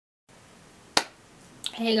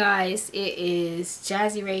Hey guys, it is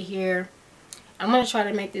Jazzy right here. I'm going to try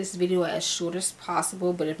to make this video as short as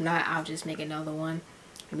possible, but if not, I'll just make another one,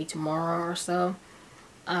 maybe tomorrow or so.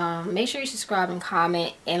 Make sure you subscribe and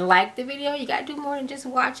comment and like the video. You got to do more than just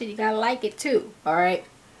watch it. You got to like it too, alright?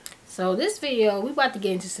 So this video, we're about to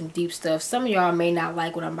get into some deep stuff. Some of y'all may not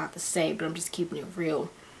like what I'm about to say, but I'm just keeping it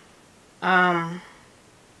real. So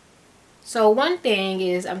one thing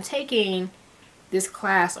is I'm taking this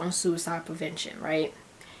class on suicide prevention, right?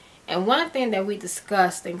 And one thing that we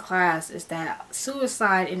discussed in class is that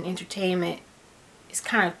suicide in entertainment is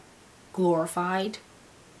kind of glorified.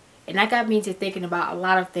 And that got me to thinking about a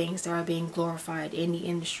lot of things that are being glorified in the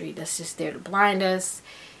industry that's just there to blind us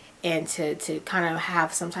and to kind of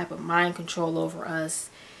have some type of mind control over us.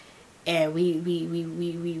 And we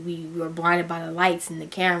were blinded by the lights and the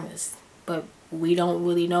cameras, but we don't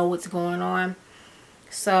really know what's going on.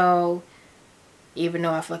 So even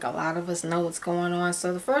though I feel like a lot of us know what's going on.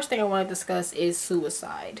 So the first thing I want to discuss is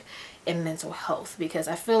suicide and mental health, because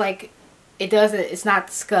I feel like it's not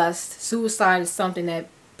discussed. Suicide is something that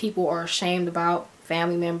people are ashamed about,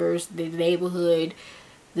 family members, the neighborhood,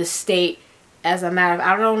 the state. As a matter of,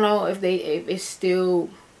 I don't know if it's still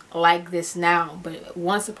like this now, but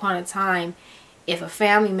once upon a time, if a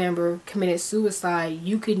family member committed suicide,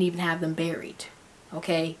 you couldn't even have them buried.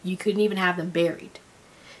 Okay? You couldn't even have them buried.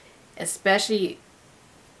 Especially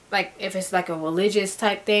like if it's like a religious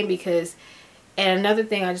type thing, because, and another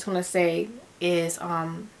thing I just want to say is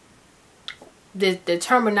the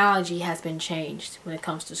terminology has been changed when it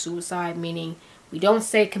comes to suicide, meaning we don't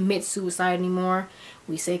say commit suicide anymore,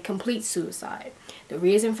 we say complete suicide. The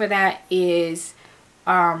reason for that is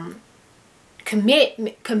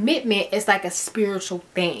commitment is like a spiritual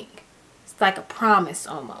thing. It's like a promise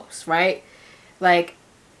almost, right? Like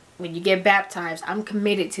when you get baptized, I'm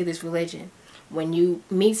committed to this religion. When you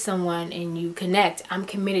meet someone and you connect, I'm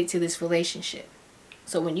committed to this relationship.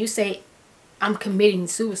 So when you say I'm committing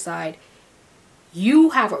suicide,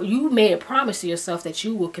 you made a promise to yourself that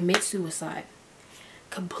you will commit suicide.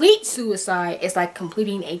 Complete suicide is like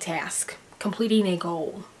completing a task, completing a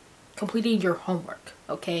goal, completing your homework,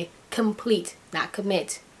 okay? Complete, not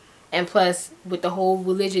commit. And plus, with the whole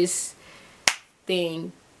religious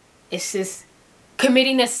thing, it's just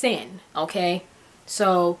committing a sin, okay?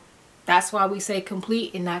 So that's why we say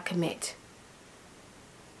complete and not commit.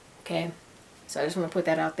 Okay? So I just want to put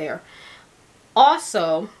that out there.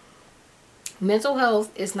 Also, mental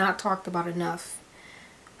health is not talked about enough.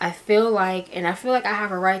 I feel like I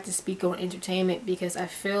have a right to speak on entertainment, because I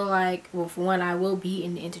feel like, well, for one, I will be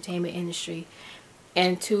in the entertainment industry,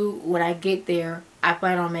 and two, when I get there, I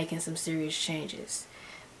plan on making some serious changes.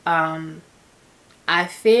 I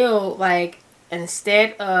feel like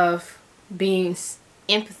instead of being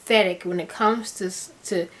empathetic when it comes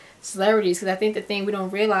to celebrities, because I think the thing we don't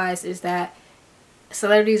realize is that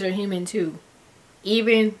celebrities are human too.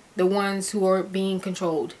 Even the ones who are being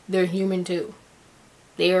controlled, they're human too.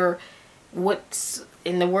 They're, what's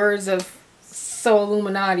in the words of Soul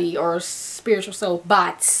Illuminati or Spiritual Soul,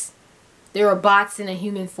 bots. There are bots in a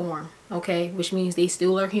human form, okay? Which means they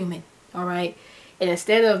still are human, alright? And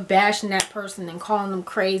instead of bashing that person and calling them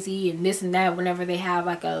crazy and this and that whenever they have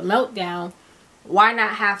like a meltdown, why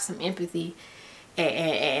not have some empathy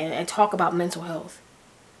and talk about mental health?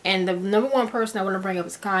 And the number one person I want to bring up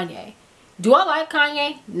is Kanye. Do I like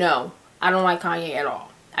Kanye? No, I don't like Kanye at all.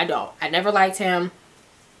 I don't. I never liked him.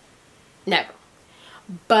 Never.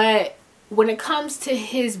 But when it comes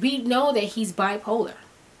to we know that he's bipolar.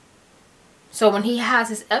 So when he has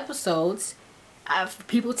his episodes,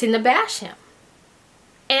 people tend to bash him.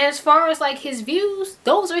 And as far as like his views,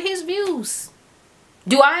 those are his views.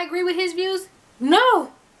 Do I agree with his views?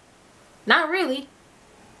 No, not really.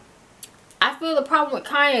 I feel the problem with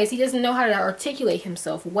Kanye is he doesn't know how to articulate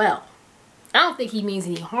himself well. I don't think he means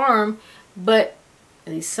any harm, but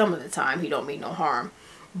at least some of the time he don't mean no harm.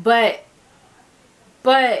 But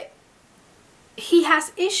he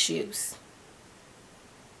has issues.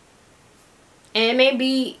 And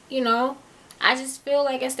maybe, you know, I just feel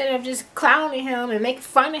like instead of just clowning him and making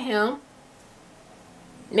fun of him,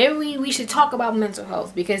 maybe we should talk about mental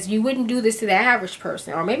health, because you wouldn't do this to the average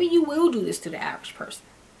person, or maybe you will do this to the average person.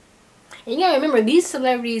 And you gotta remember, these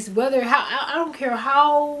celebrities, I don't care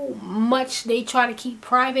how much they try to keep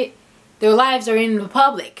private, their lives are in the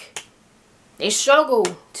public. They struggle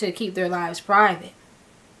to keep their lives private.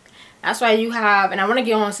 That's why you have, and I want to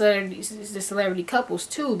get on the celebrity couples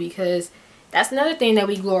too, because that's another thing that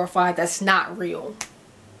we glorify that's not real,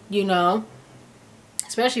 you know,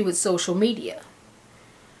 especially with social media.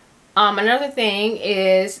 Another thing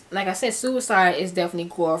is, like I said, suicide is definitely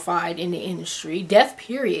glorified in the industry. Death,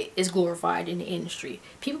 period, is glorified in the industry.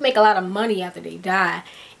 People make a lot of money after they die,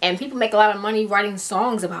 and people make a lot of money writing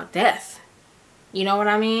songs about death. You know what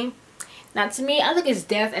I mean? Now, to me, I look at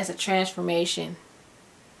death as a transformation.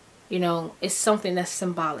 You know, it's something that's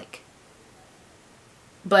symbolic.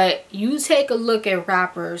 But you take a look at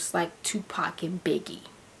rappers like Tupac and Biggie,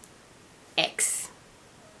 X.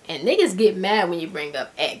 And niggas get mad when you bring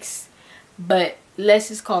up X. But let's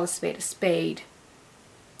just call a spade a spade.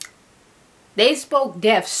 They spoke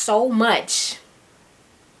death so much.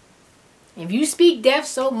 If you speak death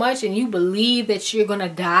so much and you believe that you're going to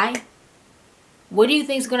die, what do you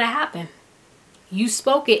think is going to happen? You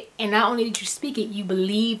spoke it, and not only did you speak it, you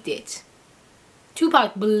believed it.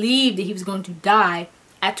 Tupac believed that he was going to die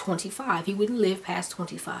at 25. He wouldn't live past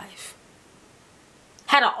 25.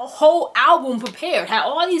 Had a whole album prepared. Had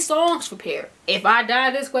all these songs prepared. If I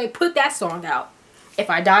die this way, put that song out. If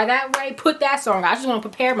I die that way, put that song out. I just want to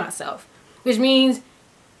prepare myself. Which means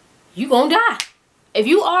you gonna die. If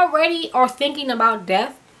you already are thinking about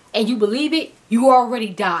death and you believe it, you already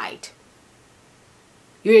died.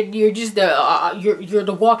 You're just you're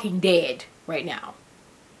the Walking Dead right now.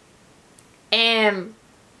 And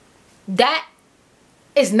that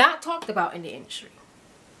is not talked about in the industry.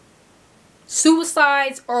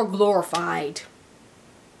 Suicides are glorified.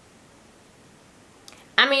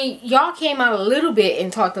 I mean, y'all came out a little bit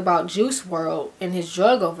and talked about Juice WRLD and his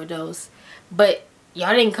drug overdose, but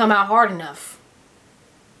y'all didn't come out hard enough.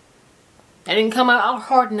 That didn't come out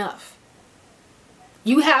hard enough.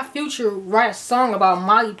 You have Future write a song about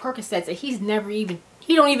Molly Percocets and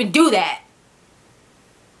he don't even do that.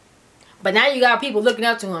 But now you got people looking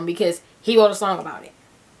up to him because he wrote a song about it.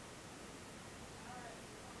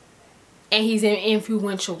 And he's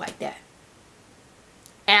influential like that.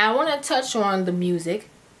 And I want to touch on the music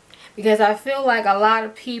because I feel like a lot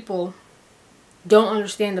of people don't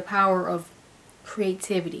understand the power of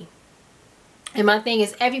creativity. And my thing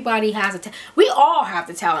is, everybody has we all have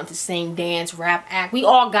the talent to sing, dance, rap, act. We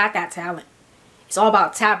all got that talent. It's all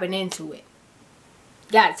about tapping into it.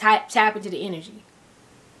 You got to tap into the energy.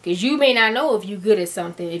 Because you may not know if you're good at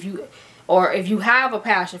something, if you have a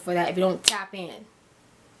passion for that, if you don't tap in.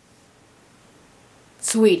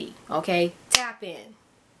 Sweetie, okay? Tap in.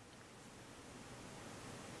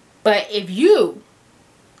 But if you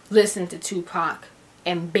listen to Tupac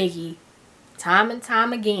and Biggie time and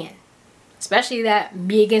time again, especially that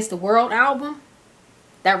Me Against the World album,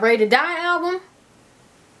 that Ready to Die album,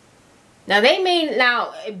 now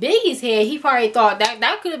Biggie's head, he probably thought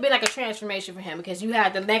that could have been like a transformation for him, because you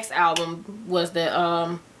had the next album was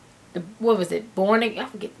the what was it? I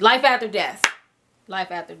forget. Life After Death. Life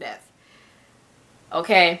After Death.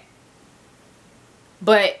 Okay,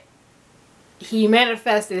 but he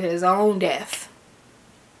manifested his own death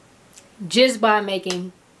just by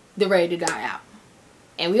making the Ready to Die album.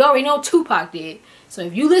 And we already know Tupac did. So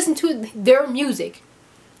if you listen to their music,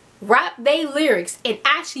 rap their lyrics, and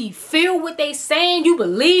actually feel what they saying, you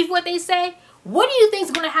believe what they say, what do you think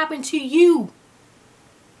is going to happen to you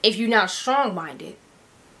if you're not strong-minded?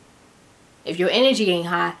 If your energy ain't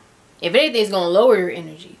high, if anything, it's going to lower your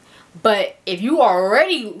energy. But if you are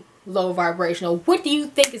already low vibrational, what do you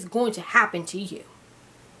think is going to happen to you?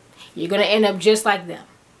 You're going to end up just like them.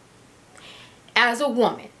 As a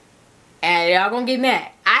woman, and y'all going to get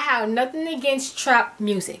mad, I have nothing against trap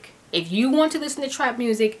music. If you want to listen to trap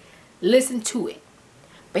music, listen to it.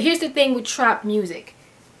 But here's the thing with trap music.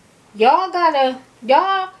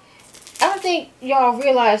 I don't think y'all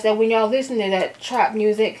realize that when y'all listen to that trap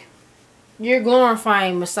music, you're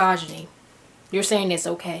glorifying misogyny. You're saying it's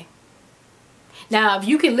okay. Now, if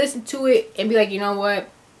you can listen to it and be like, you know what?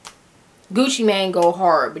 Gucci Mane go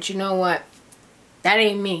hard, but you know what? That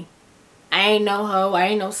ain't me. I ain't no hoe. I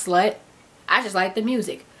ain't no slut. I just like the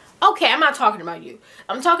music. Okay, I'm not talking about you.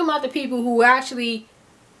 I'm talking about the people who actually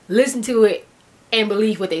listen to it and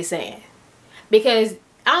believe what they saying. Because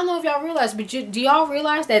I don't know if y'all realize, but do y'all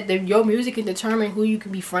realize that your music can determine who you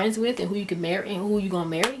can be friends with and who you can marry and who you gonna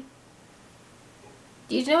marry?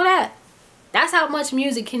 Did you know that? That's how much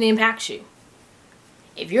music can impact you.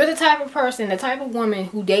 If you're the type of person, the type of woman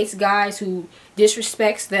who dates guys who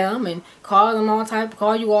disrespects them and call you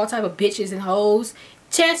all type of bitches and hoes,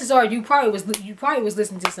 chances are you probably was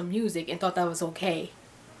listening to some music and thought that was okay.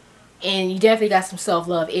 And you definitely got some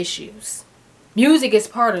self-love issues. Music is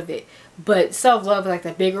part of it, but self-love is like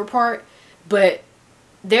the bigger part. But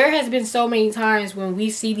there has been so many times when we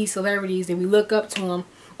see these celebrities and we look up to them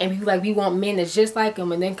and we like we want men that's just like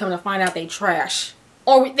them, and then come to find out they trash.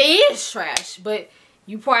 Or they is trash, but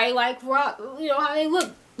you probably like rock, you know, how they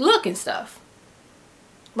look and stuff.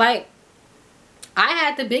 Like, I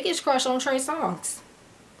had the biggest crush on Trey Songz.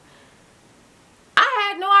 I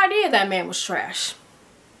had no idea that man was trash.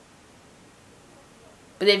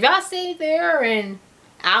 But if y'all sit there and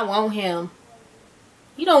I want him,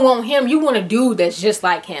 you don't want him. You want a dude that's just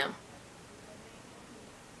like him.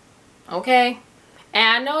 Okay? And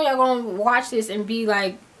I know y'all gonna watch this and be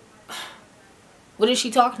like, what is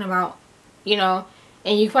she talking about? You know?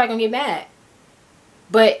 And you probably gonna get mad.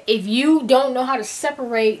 But if you don't know how to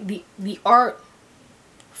separate the art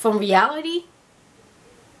from reality,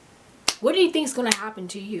 what do you think is gonna happen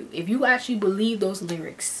to you if you actually believe those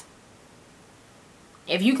lyrics?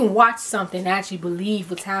 If you can watch something and actually believe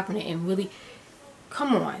what's happening and really,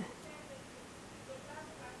 come on.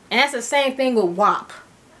 And that's the same thing with WAP.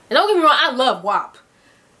 And don't get me wrong, I love WAP.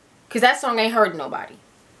 Because that song ain't hurting nobody.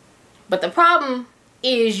 But the problem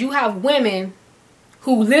is you have women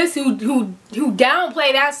who listen, who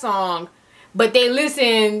downplay that song, but they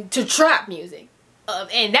listen to trap music.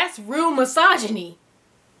 And that's real misogyny.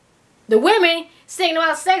 The women singing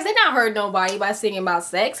about sex, they're not hurting nobody by singing about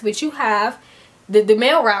sex. But you have the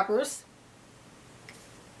male rappers.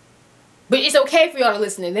 But it's okay for y'all to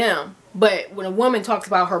listen to them. But when a woman talks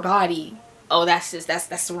about her body, oh,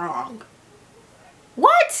 that's wrong.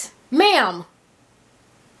 What? Ma'am.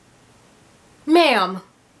 Ma'am.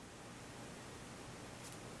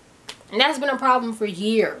 And that's been a problem for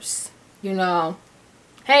years. You know.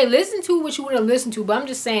 Hey, listen to what you want to listen to. But I'm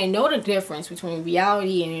just saying, know the difference between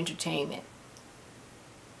reality and entertainment.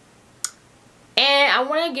 And I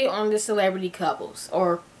want to get on the celebrity couples.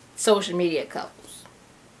 Or social media couples.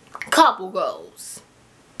 Couple goals.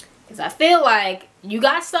 Because I feel like you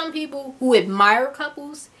got some people who admire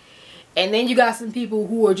couples. And then you got some people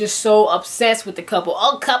who are just so obsessed with the couple.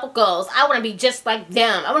 Oh, couple goals. I want to be just like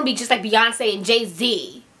them. I want to be just like Beyonce and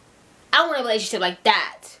Jay-Z. I want a relationship like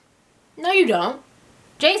that. No, you don't.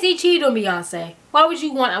 Jay-Z cheated on Beyonce. Why would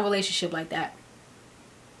you want a relationship like that?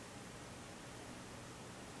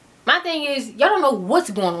 My thing is, y'all don't know what's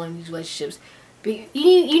going on in these relationships. But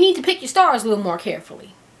you need to pick your stars a little more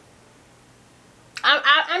carefully.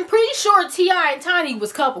 I'm pretty sure T.I. and Tiny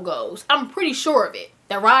was couple goals. I'm pretty sure of it.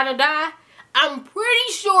 The Ride or Die. I'm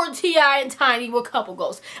pretty sure T.I. and Tiny were couple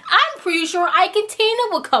goals. I'm pretty sure Ike and Tina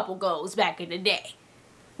were couple goals back in the day.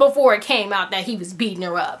 Before it came out that he was beating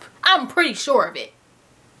her up. I'm pretty sure of it.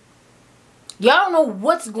 Y'all don't know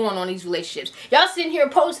what's going on in these relationships. Y'all sitting here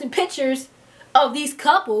posting pictures of these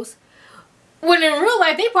couples when in real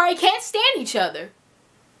life they probably can't stand each other.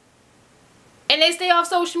 And they stay off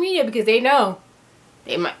social media because they know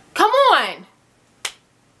they might. Come on.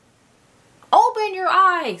 Open your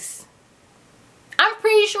eyes. I'm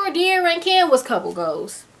pretty sure De'Aaron and Ken was couple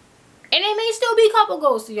goals. And they may still be couple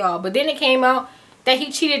goals to y'all. But then it came out that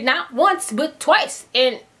he cheated not once but twice.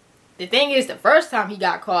 And the thing is, the first time he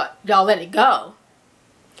got caught, y'all let it go.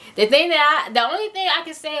 The only thing I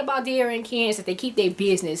can say about De'Aaron and Ken is that they keep their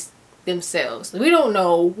business themselves. We don't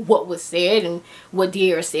know what was said and what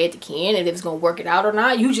De'Aaron said to Ken and if it's gonna work it out or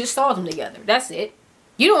not. You just saw them together. That's it.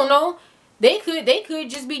 You don't know. They could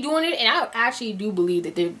just be doing it, and I actually do believe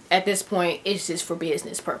that at this point it's just for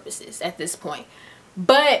business purposes at this point.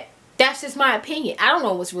 But that's just my opinion. I don't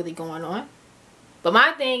know what's really going on. But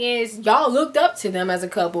my thing is, y'all looked up to them as a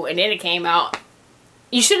couple, and then it came out.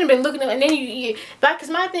 You shouldn't have been looking up, and then because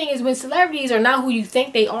my thing is, when celebrities are not who you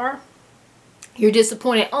think they are, you're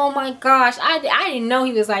disappointed. Oh my gosh, I didn't know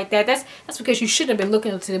he was like that. That's because you shouldn't have been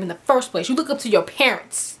looking up to them in the first place. You look up to your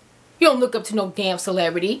parents. You don't look up to no damn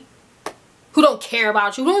celebrity who don't care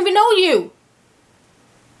about you, who don't even know you.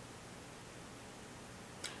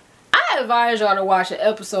 I advise y'all to watch an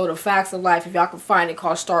episode of Facts of Life if y'all can find it,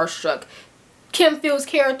 called Starstruck. Kim Phil's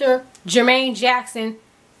character, Jermaine Jackson.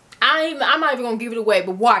 I'm not even gonna give it away,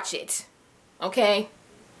 but watch it, okay?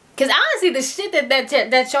 Because honestly, the shit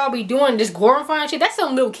that y'all be doing, just glorifying shit, that's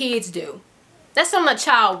something little kids do. That's something a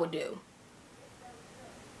child would do.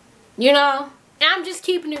 You know? And I'm just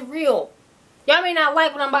keeping it real. Y'all may not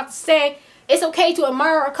like what I'm about to say. It's okay to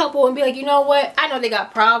admire a couple and be like, you know what? I know they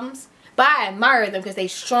got problems, but I admire them because they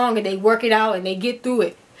strong and they work it out and they get through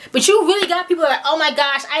it. But you really got people like, oh my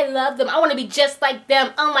gosh, I love them. I want to be just like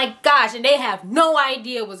them. Oh my gosh. And they have no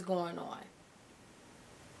idea what's going on.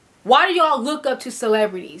 Why do y'all look up to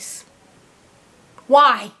celebrities?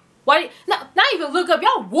 Why? Why? Not even look up.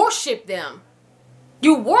 Y'all worship them.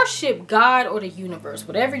 You worship God or the universe.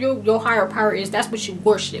 Whatever your higher power is, that's what you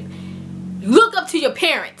worship. You look up to your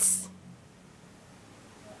parents.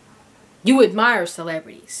 You admire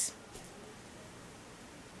celebrities.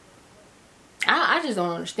 I just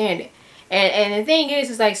don't understand it. And the thing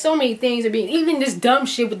is, it's like so many things are being, even this dumb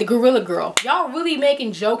shit with the Gorilla Girl. Y'all really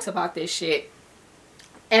making jokes about this shit.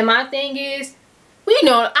 And my thing is, well, you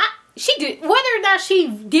know, she did, whether or not she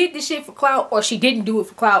did this shit for clout or she didn't do it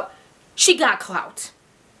for clout, she got clout.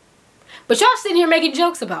 But y'all sitting here making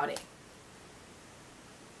jokes about it.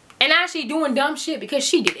 And actually doing dumb shit because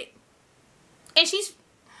she did it. And she's,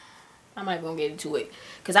 I'm not gonna get into it.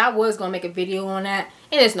 Because I was gonna make a video on that.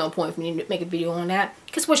 And there's no point for me to make a video on that.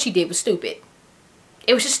 Because what she did was stupid.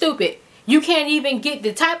 It was just stupid. You can't even get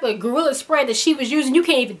the type of Gorilla spray that she was using. You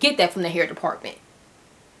can't even get that from the hair department.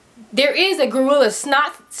 There is a Gorilla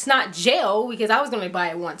snot gel, because I was going to buy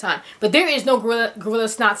it one time. But there is no Gorilla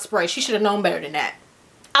snot spray. She should have known better than that.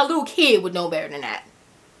 A little kid would know better than that.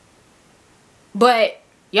 But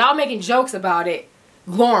y'all making jokes about it,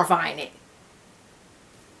 glorifying it.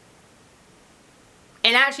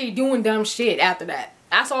 And actually doing dumb shit after that.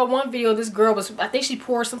 I saw one video, this girl was, I think she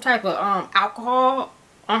poured some type of alcohol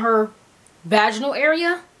on her vaginal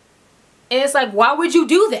area. And it's like, why would you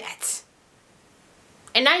do that?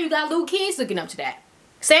 And now you got little kids looking up to that.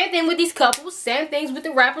 Same thing with these couples. Same things with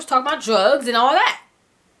the rappers talking about drugs and all that.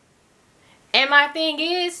 And my thing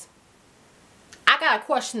is, I gotta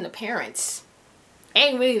question the parents.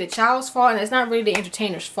 Ain't really the child's fault, and it's not really the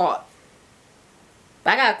entertainer's fault.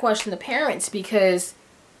 But I gotta question the parents, because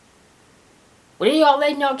what are y'all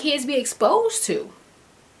letting y'all kids be exposed to?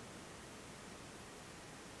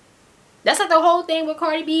 That's like the whole thing with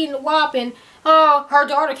Cardi B and the WAP, and oh, her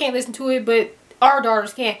daughter can't listen to it, but our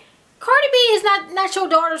daughters can't. Cardi B is not your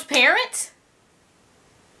daughter's parent.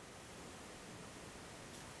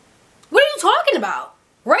 What are you talking about?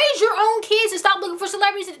 Raise your own kids and stop looking for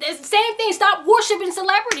celebrities. It's the same thing. Stop worshiping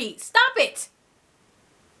celebrities. Stop it.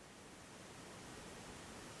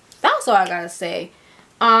 That's all I gotta say.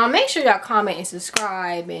 Make sure y'all comment and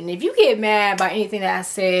subscribe. And if you get mad by anything that I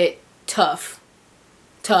said, tough.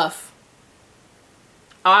 Tough.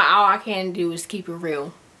 All I can do is keep it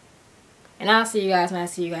real. And I'll see you guys when I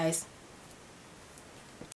see you guys.